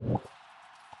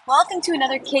Welcome to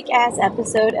another kick-ass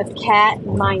episode of Cat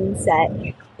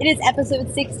Mindset. It is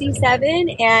episode 67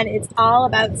 and it's all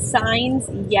about signs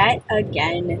yet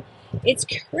again. It's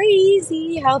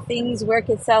crazy how things work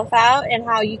itself out and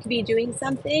how you could be doing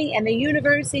something and the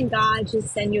universe and God just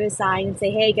send you a sign and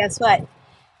say, hey, guess what?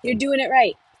 You're doing it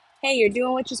right. Hey, you're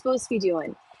doing what you're supposed to be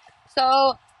doing.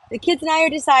 So the kids and I are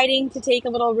deciding to take a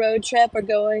little road trip. We're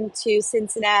going to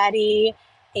Cincinnati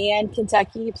and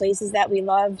Kentucky, places that we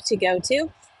love to go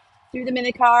to. Threw them in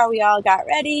the car, we all got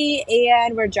ready,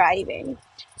 and we're driving.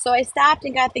 So I stopped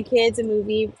and got the kids a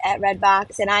movie at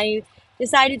Redbox, and I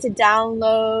decided to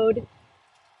download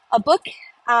a book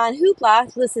on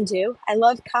Hoopla to listen to. I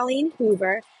love Colleen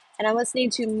Hoover, and I'm listening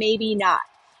to Maybe Not.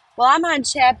 Well, I'm on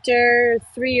chapter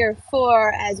 3 or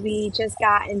 4 as we just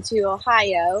got into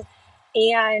Ohio,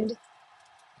 and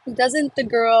doesn't the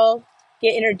girl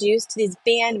get introduced to these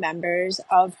band members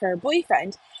of her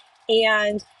boyfriend?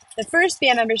 And the first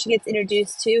band member she gets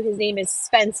introduced to, his name is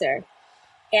Spencer.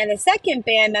 And the second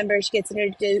band member she gets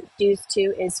introduced to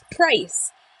is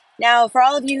Price. Now, for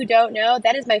all of you who don't know,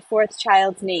 that is my fourth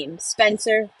child's name,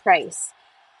 Spencer Price.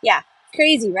 Yeah,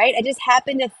 crazy, right? I just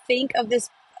happened to think of this.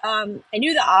 I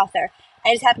knew the author.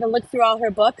 I just happened to look through all her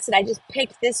books, and I just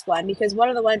picked this one because one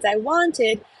of the ones I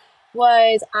wanted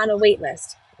was on a wait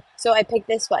list. So I picked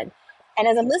this one. And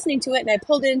as I'm listening to it and I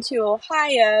pulled into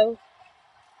Ohio,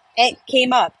 it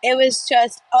came up. It was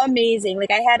just amazing. Like,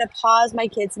 I had to pause my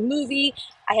kids' movie.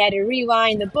 I had to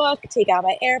rewind the book, take out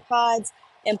my AirPods,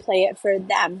 and play it for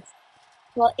them.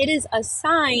 Well, it is a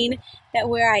sign that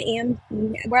where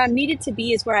I'm needed to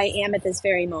be is where I am at this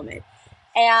very moment.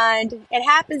 And it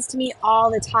happens to me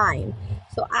all the time.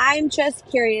 So I'm just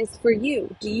curious for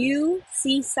you. Do you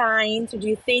see signs or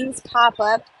do things pop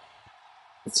up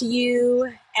to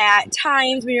you at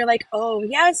times when you're like, oh,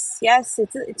 yes,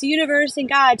 it's the universe and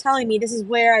God telling me this is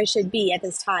where I should be at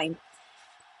this time?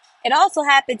 It also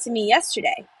happened to me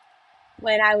yesterday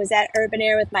when I was at Urban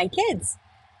Air with my kids.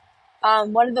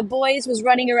 One of the boys was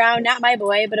running around, not my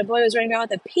boy, but a boy was running around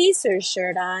with a Pacers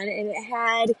shirt on, and it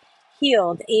had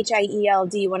Hield,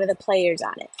 Hield, one of the players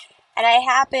on it. And I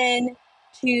happened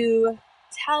to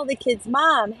tell the kid's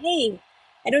mom, hey,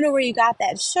 I don't know where you got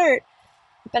that shirt,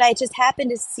 but I just happened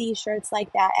to see shirts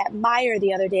like that at Meijer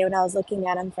the other day when I was looking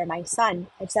at them for my son.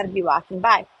 I just happened to be walking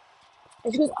by.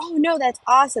 And she goes, oh, no, that's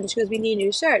awesome. She goes, we need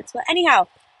new shirts. Well, anyhow,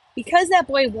 because that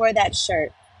boy wore that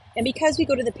shirt, and because we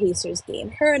go to the Pacers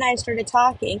game, her and I started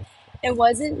talking, and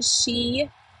wasn't she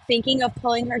thinking of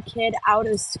pulling her kid out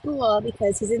of school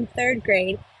because he's in third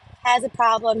grade, has a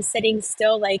problem sitting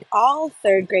still like all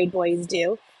third grade boys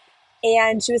do,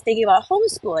 and she was thinking about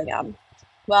homeschooling him.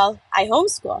 Well, I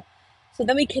homeschool. So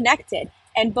then we connected,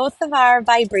 and both of our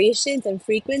vibrations and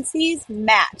frequencies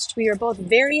matched. We were both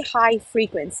very high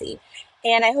frequency.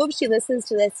 And I hope she listens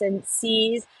to this and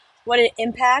sees what an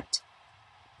impact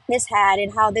this had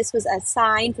and how this was a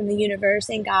sign from the universe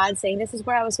and God saying, this is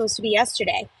where I was supposed to be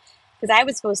yesterday. Because I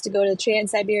was supposed to go to the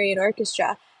Trans-Siberian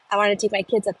Orchestra. I wanted to take my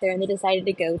kids up there, and they decided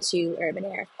to go to Urban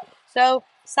Air. So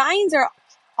signs are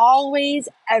always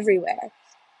everywhere.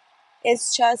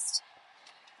 It's just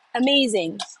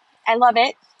amazing. I love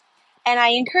it. And I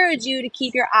encourage you to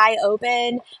keep your eye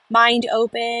open, mind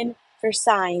open for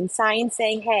signs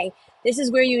saying, hey, this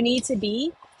is where you need to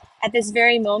be at this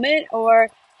very moment. Or,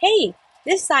 hey,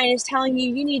 this sign is telling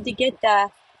you you need to get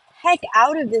the heck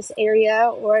out of this area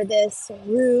or this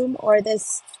room or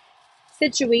this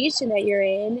situation that you're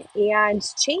in and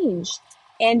change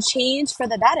for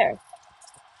the better.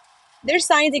 There's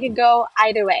signs that could go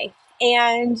either way.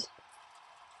 And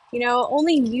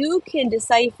only you can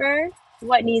decipher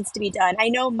what needs to be done. I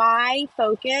know my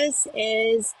focus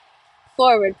is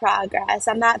forward progress.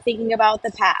 I'm not thinking about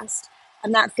the past.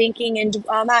 I'm not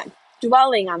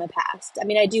dwelling on the past. I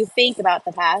mean, I do think about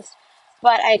the past,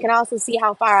 but I can also see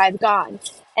how far I've gone.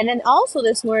 And then also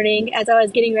this morning, as I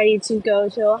was getting ready to go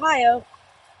to Ohio,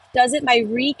 doesn't my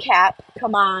recap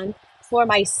come on for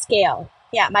my scale?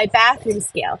 Yeah, my bathroom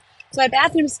scale. So my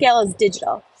bathroom scale is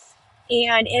digital.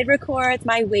 And it records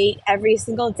my weight every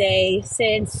single day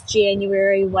since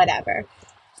January, whatever.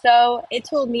 So it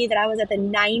told me that I was at the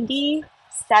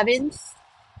 97th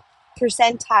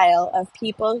percentile of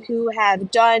people who have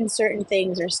done certain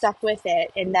things or stuck with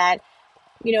it. And that,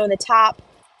 in the top,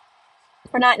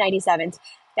 or not 97th,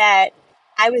 that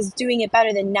I was doing it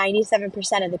better than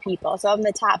 97% of the people. So I'm in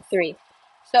the top 3.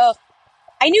 So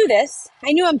I knew this.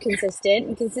 I knew I'm consistent,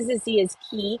 and consistency is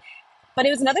key. But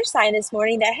it was another sign this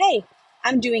morning that, hey,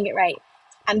 I'm doing it right.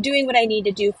 I'm doing what I need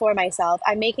to do for myself.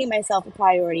 I'm making myself a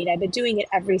priority, and I've been doing it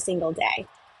every single day.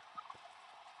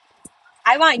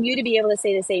 I want you to be able to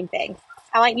say the same thing.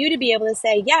 I want you to be able to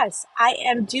say, yes, I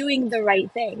am doing the right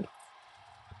thing.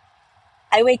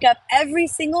 I wake up every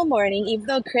single morning, even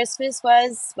though Christmas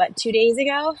was, 2 days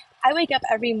ago? I wake up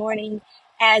every morning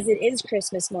as it is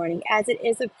Christmas morning, as it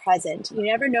is a present. You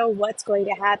never know what's going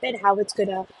to happen, how it's going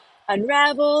to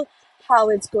unravel, how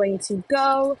it's going to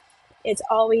go. It's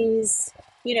always,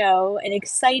 an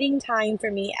exciting time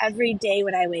for me every day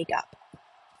when I wake up.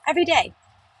 Every day.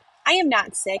 I am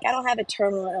not sick. I don't have a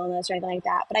terminal illness or anything like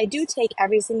that, but I do take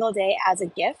every single day as a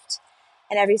gift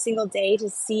and every single day to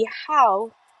see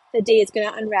how the day is going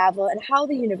to unravel and how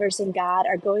the universe and God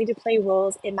are going to play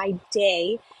roles in my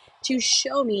day to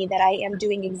show me that I am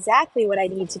doing exactly what I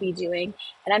need to be doing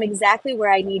and I'm exactly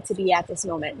where I need to be at this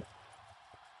moment.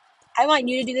 I want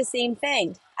you to do the same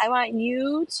thing. I want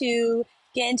you to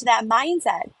get into that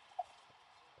mindset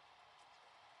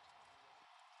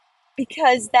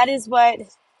because that is what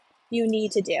you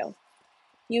need to do.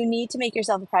 You need to make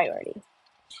yourself a priority.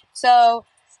 So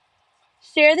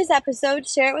share this episode,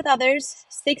 share it with others.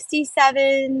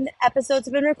 67 episodes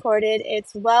have been recorded.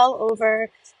 It's well over,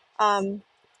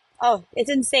 it's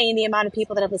insane the amount of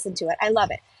people that have listened to it. I love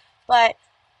it. But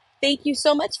thank you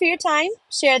so much for your time.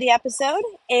 Share the episode.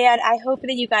 And I hope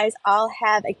that you guys all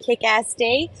have a kick-ass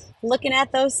day looking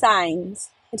at those signs.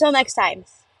 Until next time,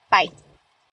 bye.